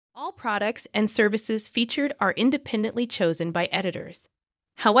All products and services featured are independently chosen by editors.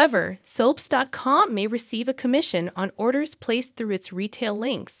 However, soaps.com may receive a commission on orders placed through its retail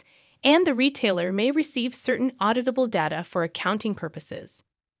links, and the retailer may receive certain auditable data for accounting purposes.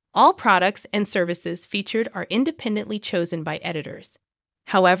 All products and services featured are independently chosen by editors.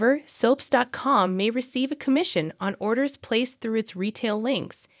 However, soaps.com may receive a commission on orders placed through its retail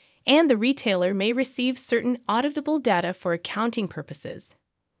links, and the retailer may receive certain auditable data for accounting purposes.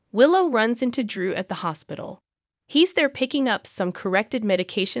 Willow runs into Drew at the hospital. He's there picking up some corrected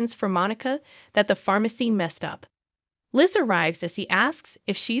medications for Monica that the pharmacy messed up. Liz arrives as he asks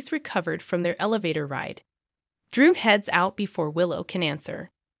if she's recovered from their elevator ride. Drew heads out before Willow can answer.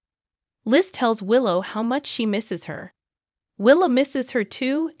 Liz tells Willow how much she misses her. Willow misses her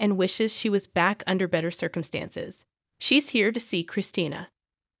too and wishes she was back under better circumstances. She's here to see Christina.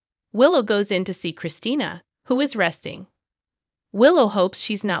 Willow goes in to see Christina, who is resting. Willow hopes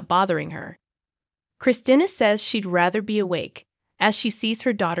she's not bothering her. Christina says she'd rather be awake, as she sees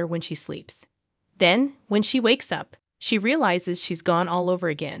her daughter when she sleeps. Then, when she wakes up, she realizes she's gone all over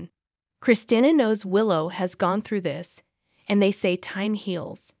again. Christina knows Willow has gone through this, and they say time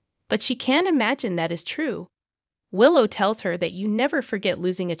heals. But she can't imagine that is true. Willow tells her that you never forget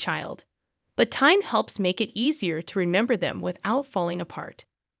losing a child, but time helps make it easier to remember them without falling apart.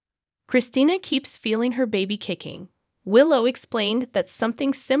 Christina keeps feeling her baby kicking. Willow explained that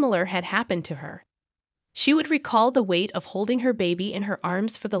something similar had happened to her. She would recall the weight of holding her baby in her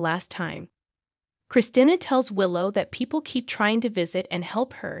arms for the last time. Christina tells Willow that people keep trying to visit and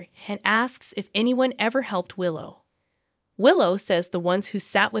help her and asks if anyone ever helped Willow. Willow says the ones who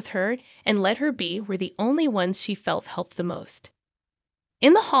sat with her and let her be were the only ones she felt helped the most.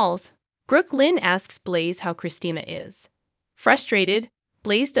 In the halls, Brooke Lynn asks Blaze how Christina is. Frustrated,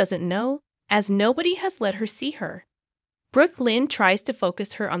 Blaze doesn't know, as nobody has let her see her. Brooke Lynn tries to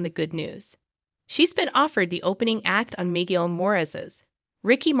focus her on the good news. She's been offered the opening act on Miguel Moraz's,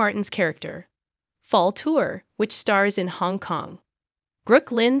 Ricky Martin's character, Fall Tour, which stars in Hong Kong. Brooke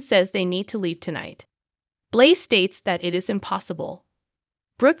Lynn says they need to leave tonight. Blaze states that it is impossible.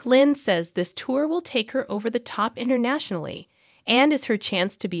 Brooke Lynn says this tour will take her over the top internationally and is her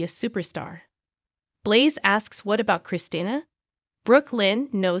chance to be a superstar. Blaze asks what about Christina? Brooke Lynn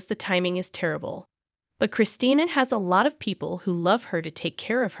knows the timing is terrible, but Christina has a lot of people who love her to take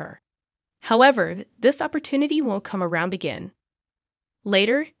care of her. However, this opportunity won't come around again.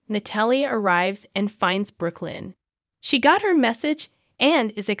 Later, Natalia arrives and finds Brooke Lynn. She got her message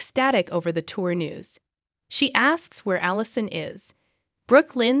and is ecstatic over the tour news. She asks where Allison is.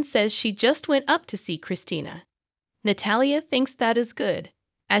 Brooke Lynn says she just went up to see Christina. Natalia thinks that is good,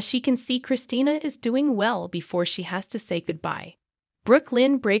 as she can see Christina is doing well before she has to say goodbye. Brooke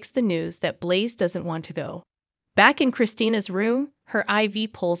Lynn breaks the news that Blaze doesn't want to go. Back in Christina's room, her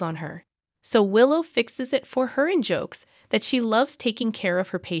IV pulls on her. So Willow fixes it for her and jokes that she loves taking care of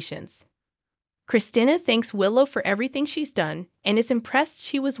her patients. Christina thanks Willow for everything she's done and is impressed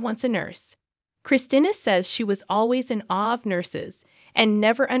she was once a nurse. Christina says she was always in awe of nurses and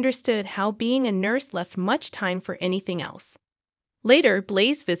never understood how being a nurse left much time for anything else. Later,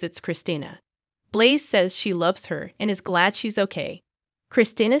 Blaze visits Christina. Blaze says she loves her and is glad she's okay.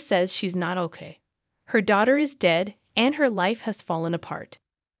 Christina says she's not okay. Her daughter is dead and her life has fallen apart.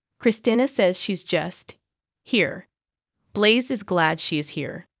 Christina says she's just here. Blaze is glad she is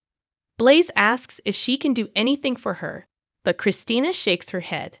here. Blaze asks if she can do anything for her, but Christina shakes her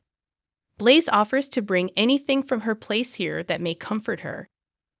head. Blaze offers to bring anything from her place here that may comfort her.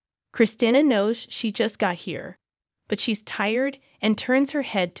 Christina knows she just got here, but she's tired and turns her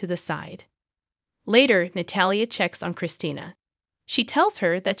head to the side. Later, Natalia checks on Christina. She tells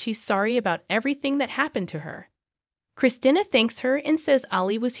her that she's sorry about everything that happened to her. Christina thanks her and says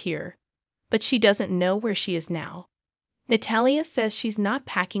Ali was here, but she doesn't know where she is now. Natalia says she's not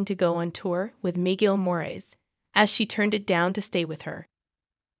packing to go on tour with Miguel Moraz, as she turned it down to stay with her.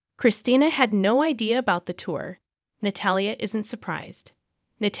 Christina had no idea about the tour. Natalia isn't surprised.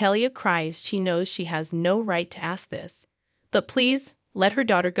 Natalia cries she knows she has no right to ask this, but please, let her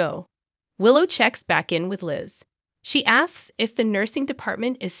daughter go. Willow checks back in with Liz. She asks if the nursing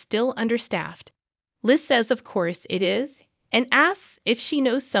department is still understaffed. Liz says of course it is, and asks if she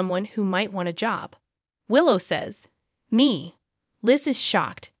knows someone who might want a job. Willow says, "Me." Liz is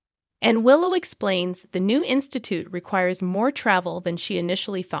shocked, and Willow explains the new institute requires more travel than she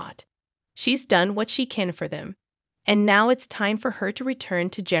initially thought. She's done what she can for them, and now it's time for her to return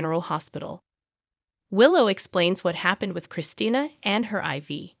to General Hospital. Willow explains what happened with Christina and her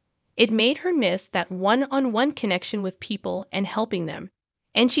IV. It made her miss that one-on-one connection with people and helping them,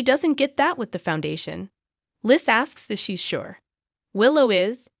 and she doesn't get that with the foundation. Liz asks if she's sure. Willow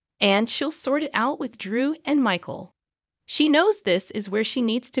is, and she'll sort it out with Drew and Michael. She knows this is where she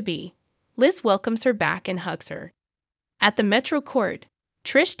needs to be. Liz welcomes her back and hugs her. At the Metro Court,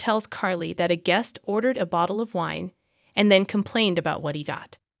 Trish tells Carly that a guest ordered a bottle of wine and then complained about what he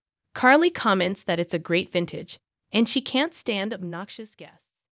got. Carly comments that it's a great vintage, and she can't stand obnoxious guests.